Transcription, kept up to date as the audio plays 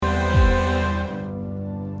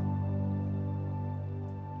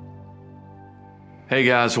Hey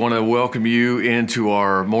guys, I want to welcome you into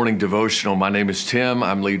our morning devotional. My name is Tim.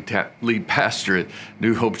 I'm lead pastor at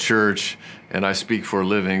New Hope Church, and I speak for a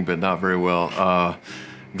living, but not very well.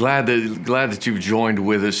 Glad that you've joined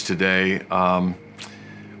with us today.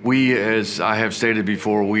 We, as I have stated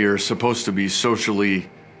before, we are supposed to be socially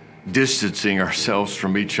distancing ourselves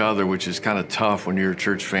from each other, which is kind of tough when you're a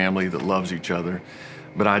church family that loves each other.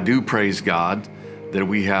 But I do praise God that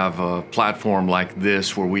we have a platform like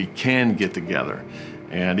this where we can get together.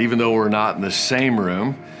 And even though we're not in the same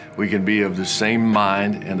room, we can be of the same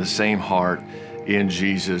mind and the same heart in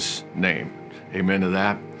Jesus' name. Amen to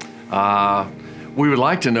that. We would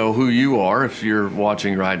like to know who you are if you're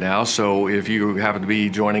watching right now. So if you happen to be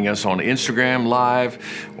joining us on Instagram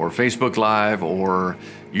Live or Facebook Live or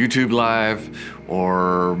YouTube Live,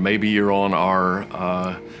 or maybe you're on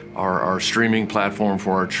our streaming platform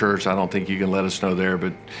for our church, I don't think you can let us know there,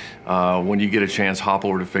 but when you get a chance, hop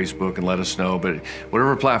over to Facebook and let us know. But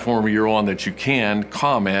whatever platform you're on that you can,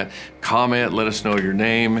 comment, let us know your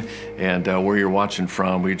name and where you're watching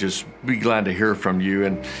from. We'd just be glad to hear from you.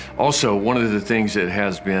 And also, one of the things that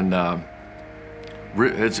has been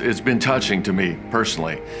it's been touching to me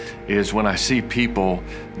personally is when I see people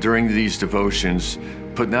during these devotions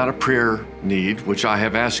putting out a prayer need, which I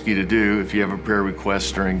have asked you to do if you have a prayer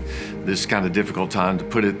request during this kind of difficult time, to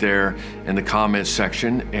put it there in the comments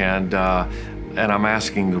section. And I'm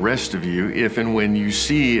asking the rest of you, if and when you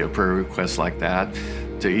see a prayer request like that,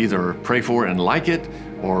 to either pray for it and like it,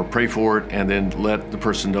 or pray for it and then let the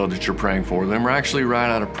person know that you're praying for them, or actually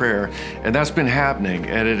write out a prayer. And that's been happening,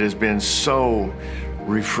 and it has been so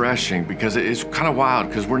refreshing because it's kind of wild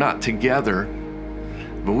because we're not together,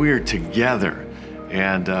 but we are together.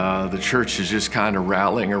 And the church is just kind of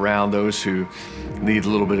rallying around those who need a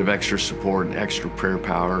little bit of extra support and extra prayer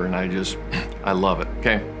power. And I love it.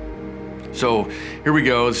 Okay. So here we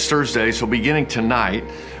go. It's Thursday. So beginning tonight,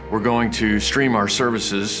 we're going to stream our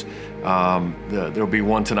services. There'll be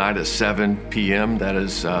one tonight at 7 p.m. That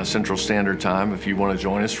is Central Standard Time if you want to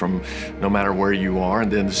join us from no matter where you are. And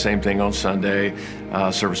then the same thing on Sunday.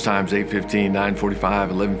 Service times 8:15,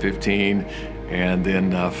 9:45, 11:15, and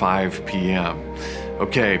then 5 p.m.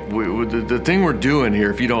 Okay, the thing we're doing here,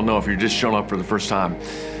 if you don't know, if you're just showing up for the first time,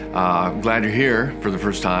 I'm glad you're here for the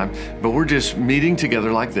first time, but we're just meeting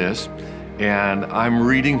together like this, and I'm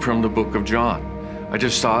reading from the book of John. I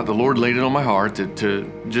just thought the Lord laid it on my heart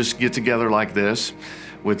to just get together like this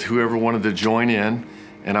with whoever wanted to join in,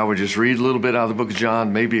 and I would just read a little bit out of the book of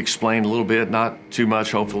John, maybe explain a little bit, not too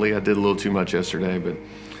much, hopefully. I did a little too much yesterday, but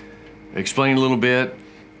explain a little bit,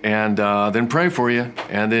 and then pray for you,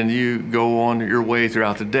 and then you go on your way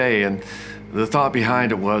throughout the day. And the thought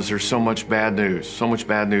behind it was there's so much bad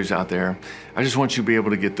news out there. I just want you to be able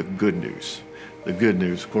to get the good news. The good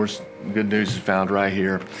news. Of course, good news is found right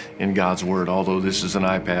here in God's Word. Although this is an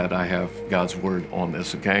iPad, I have God's Word on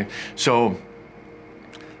this, okay? So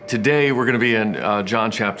today we're going to be in John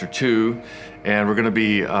chapter 2, and we're going to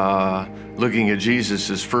be looking at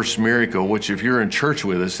Jesus' first miracle, which if you're in church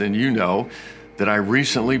with us, then you know that I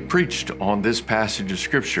recently preached on this passage of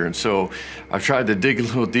Scripture. And so I've tried to dig a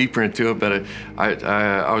little deeper into it, but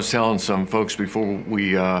I was telling some folks before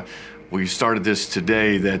we started this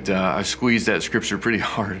today that I squeezed that Scripture pretty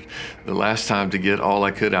hard the last time to get all I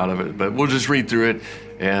could out of it. But we'll just read through it,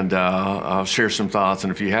 and I'll share some thoughts. And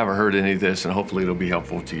if you haven't heard any of this, and hopefully it'll be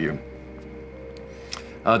helpful to you.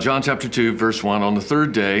 John chapter 2, verse 1, on the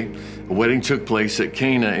third day, a wedding took place at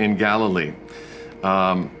Cana in Galilee.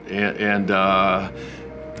 If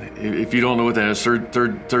you don't know what that is,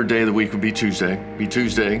 third day of the week would be Tuesday.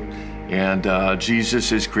 And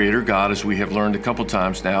Jesus is creator God, as we have learned a couple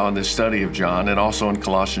times now in this study of John, and also in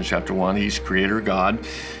Colossians chapter 1, he's creator God.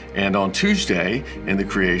 And on Tuesday in the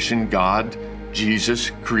creation,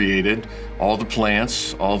 Jesus created all the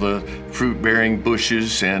plants, all the fruit-bearing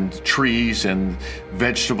bushes and trees and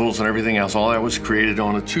vegetables and everything else. All that was created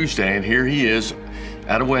on a Tuesday. And here he is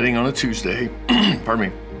at a wedding on a Tuesday,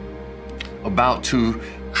 about to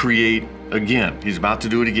create again. He's about to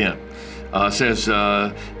do it again. It says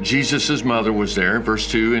Jesus' mother was there, verse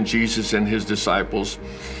 2, and Jesus and his disciples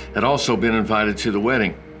had also been invited to the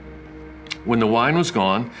wedding. When the wine was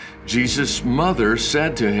gone, Jesus' mother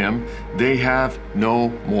said to him, "They have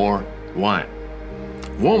no more wine."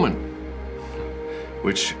 Woman,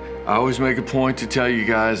 which I always make a point to tell you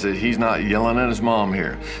guys that he's not yelling at his mom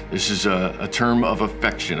here. This is a term of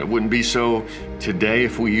affection. It wouldn't be so today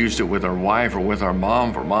if we used it with our wife or with our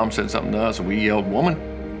mom. If our mom said something to us and we yelled, "Woman,"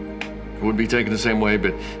 it would be taken the same way,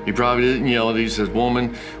 but he probably didn't yell at it. He says,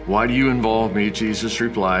 "Woman, why do you involve me?" Jesus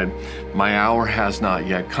replied, "My hour has not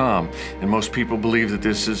yet come." And most people believe that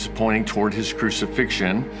this is pointing toward his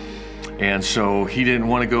crucifixion. And so he didn't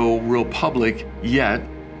want to go real public yet,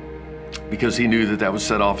 because he knew that that would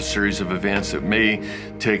set off a series of events that may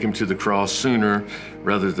take him to the cross sooner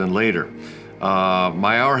rather than later.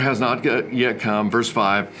 My hour has not yet come. Verse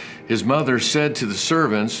 5, his mother said to the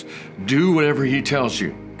servants, do whatever he tells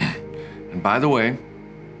you. And by the way,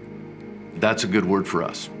 that's a good word for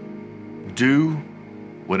us. Do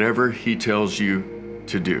whatever he tells you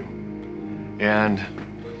to do. And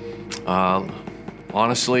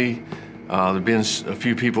honestly, there have been a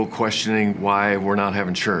few people questioning why we're not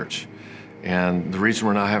having church. And the reason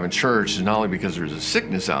we're not having church is not only because there's a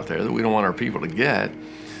sickness out there that we don't want our people to get,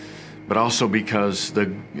 but also because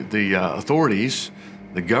the authorities,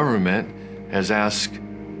 the government, has asked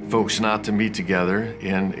folks not to meet together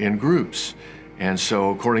in groups. And so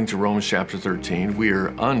according to Romans chapter 13, we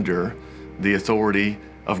are under the authority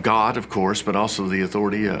of God, of course, but also the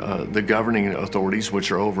authority, the governing authorities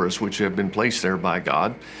which are over us, which have been placed there by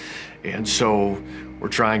God. And so we're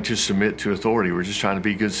trying to submit to authority. We're just trying to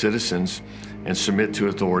be good citizens and submit to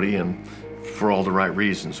authority, and for all the right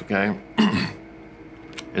reasons, okay?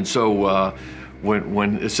 And so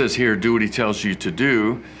when it says here, do what he tells you to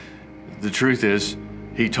do, the truth is,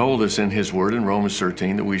 he told us in his word in Romans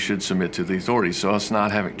 13 that we should submit to the authorities. So us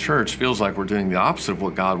not having church feels like we're doing the opposite of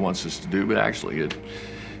what God wants us to do, but actually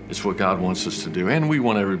it's what God wants us to do. And we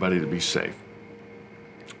want everybody to be safe.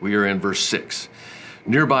 We are in verse 6.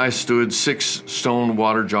 Nearby stood 6 stone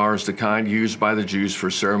water jars, the kind used by the Jews for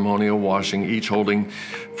ceremonial washing, each holding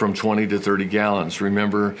from 20 to 30 gallons.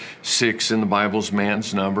 Remember, 6 in the Bible's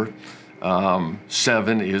man's number.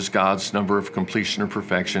 7 is God's number of completion or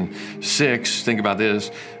perfection. 6, think about this,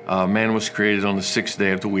 man was created on the 6th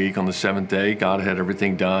day of the week. On the 7th day, God had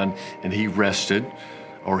everything done, and he rested,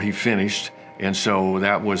 or he finished. And so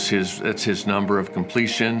that's his number of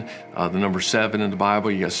completion. The number 7 in the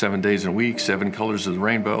Bible, you got 7 days in a week, 7 colors of the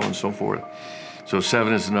rainbow, and so forth. So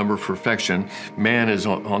 7 is the number of perfection. Man is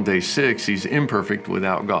on day 6, he's imperfect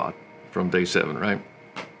without God from day 7, right?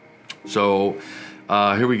 So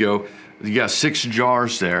here we go. You got 6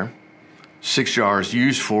 jars there, 6 jars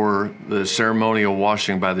used for the ceremonial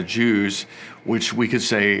washing by the Jews, which we could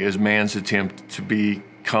say is man's attempt to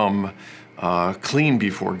become clean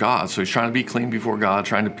before God. So he's trying to be clean before God,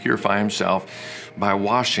 trying to purify himself by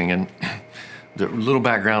washing. And the little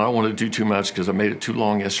background, I don't want to do too much because I made it too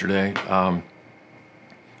long yesterday.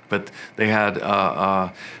 But they had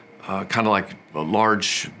kind of like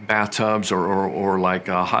large bathtubs or like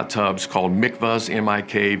hot tubs called mikvahs,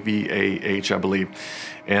 M-I-K-V-A-H, I believe.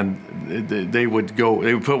 And they would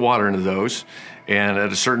put water into those. And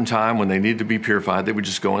at a certain time when they needed to be purified, they would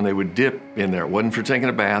just go and they would dip in there. It wasn't for taking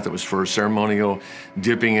a bath. It was for ceremonial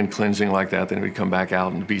dipping and cleansing like that. Then it would come back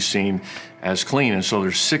out and be seen as clean. And so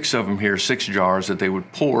there's 6 of them here, 6 jars that they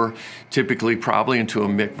would pour, typically probably into a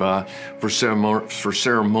mikvah for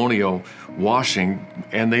ceremonial washing.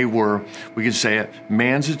 And they were, we could say it,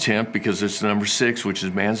 man's attempt, because it's the number 6, which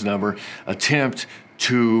is man's number, attempt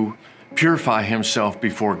to purify himself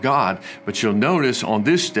before God. But you'll notice on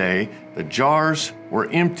this day, the jars were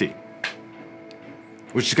empty,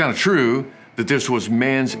 which is kind of true that this was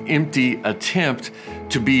man's empty attempt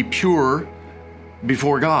to be pure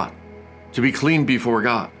before God, to be clean before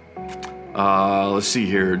God. Let's see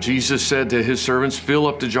here. Jesus said to his servants, fill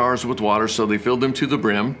up the jars with water. So they filled them to the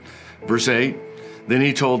brim. Verse 8, then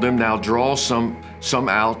he told them, now draw some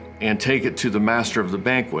out and take it to the master of the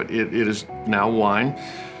banquet. It is now wine.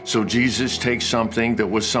 So Jesus takes something that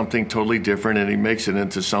was something totally different and he makes it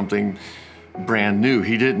into something brand new.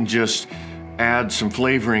 He didn't just add some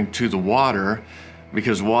flavoring to the water,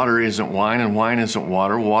 because water isn't wine and wine isn't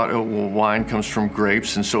water. Wine comes from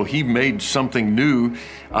grapes. And so he made something new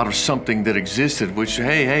out of something that existed, which,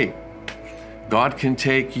 hey, God can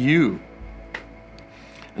take you.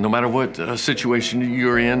 And no matter what situation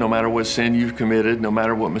you're in, no matter what sin you've committed, no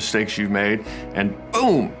matter what mistakes you've made, and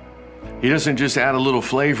boom, he doesn't just add a little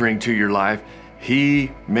flavoring to your life.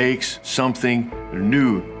 He makes something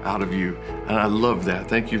new out of you. And I love that.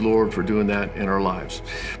 Thank you, Lord, for doing that in our lives.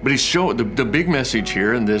 But he's showing the big message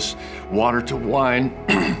here in this water to wine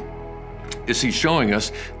is he's showing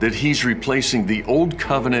us that he's replacing the old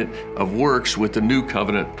covenant of works with the new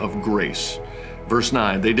covenant of grace. Verse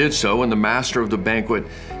 9, they did so, and the master of the banquet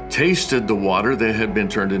tasted the water that had been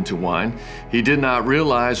turned into wine. He did not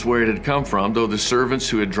realize where it had come from, though the servants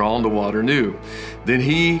who had drawn the water knew. Then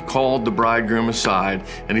he called the bridegroom aside,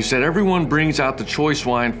 and he said, everyone brings out the choice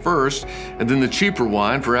wine first, and then the cheaper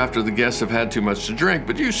wine, for after the guests have had too much to drink,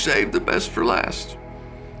 but you saved the best for last.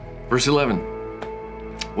 Verse 11,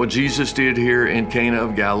 What Jesus did here in Cana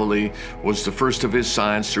of Galilee was the first of his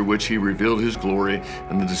signs through which he revealed his glory,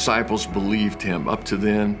 and the disciples believed him. Up to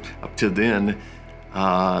then,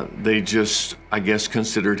 they just, I guess,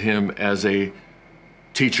 considered him as a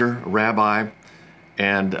teacher, a rabbi,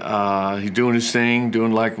 and he's doing his thing,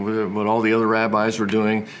 doing like what all the other rabbis were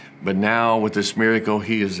doing. But now with this miracle,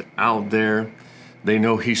 he is out there. They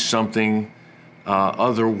know he's something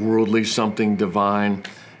otherworldly, something divine.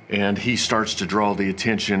 And he starts to draw the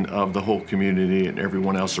attention of the whole community and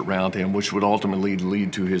everyone else around him, which would ultimately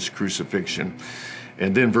lead to his crucifixion.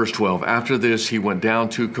 And then verse 12, after this, he went down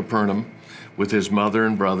to Capernaum with his mother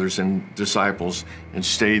and brothers and disciples and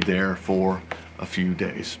stayed there for a few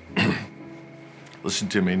days. Listen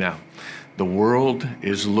to me now. The world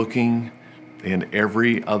is looking in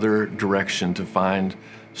every other direction to find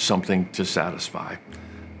something to satisfy.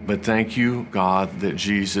 But thank you, God, that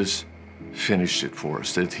Jesus finished it for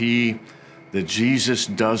us, that Jesus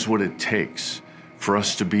does what it takes for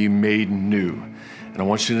us to be made new. And I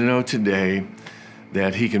want you to know today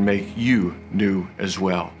that he can make you new as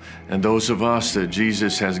well. And those of us that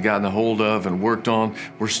Jesus has gotten a hold of and worked on,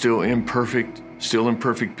 we're still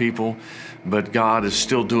imperfect people, but God is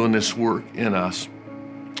still doing this work in us.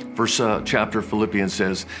 First chapter of Philippians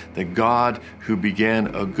says that God who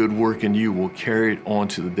began a good work in you will carry it on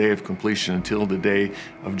to the day of completion until the day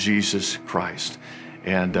of Jesus Christ.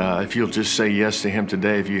 And if you'll just say yes to him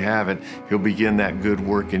today, if you haven't, he'll begin that good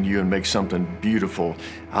work in you and make something beautiful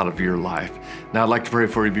out of your life. Now I'd like to pray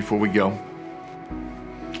for you before we go.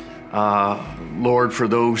 Lord, for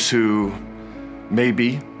those who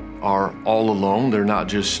maybe are all alone, they're not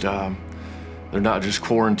just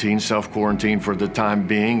quarantined, self-quarantined for the time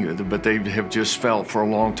being, but they have just felt for a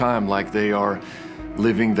long time like they are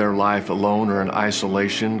living their life alone or in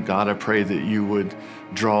isolation. God, I pray that you would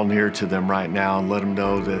draw near to them right now and let them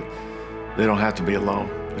know that they don't have to be alone,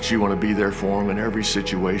 that you want to be there for them in every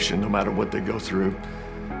situation, no matter what they go through,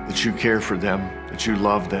 that you care for them, that you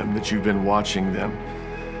love them, that you've been watching them,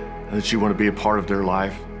 and that you want to be a part of their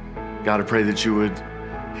life. God, I pray that you would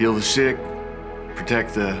heal the sick,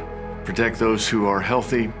 protect those who are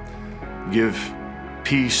healthy, give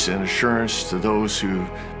peace and assurance to those who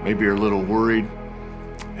maybe are a little worried.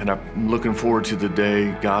 And I'm looking forward to the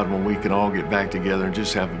day, God, when we can all get back together and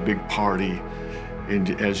just have a big party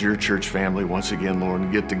as your church family once again, Lord,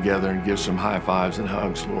 and get together and give some high fives and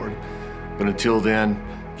hugs, Lord. But until then,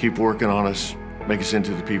 keep working on us. Make us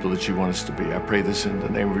into the people that you want us to be. I pray this in the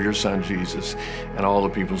name of your son, Jesus. And all the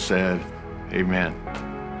people said, amen.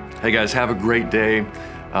 Hey guys, have a great day.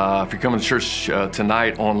 If you're coming to church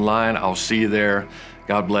tonight online, I'll see you there.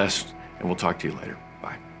 God bless, and we'll talk to you later.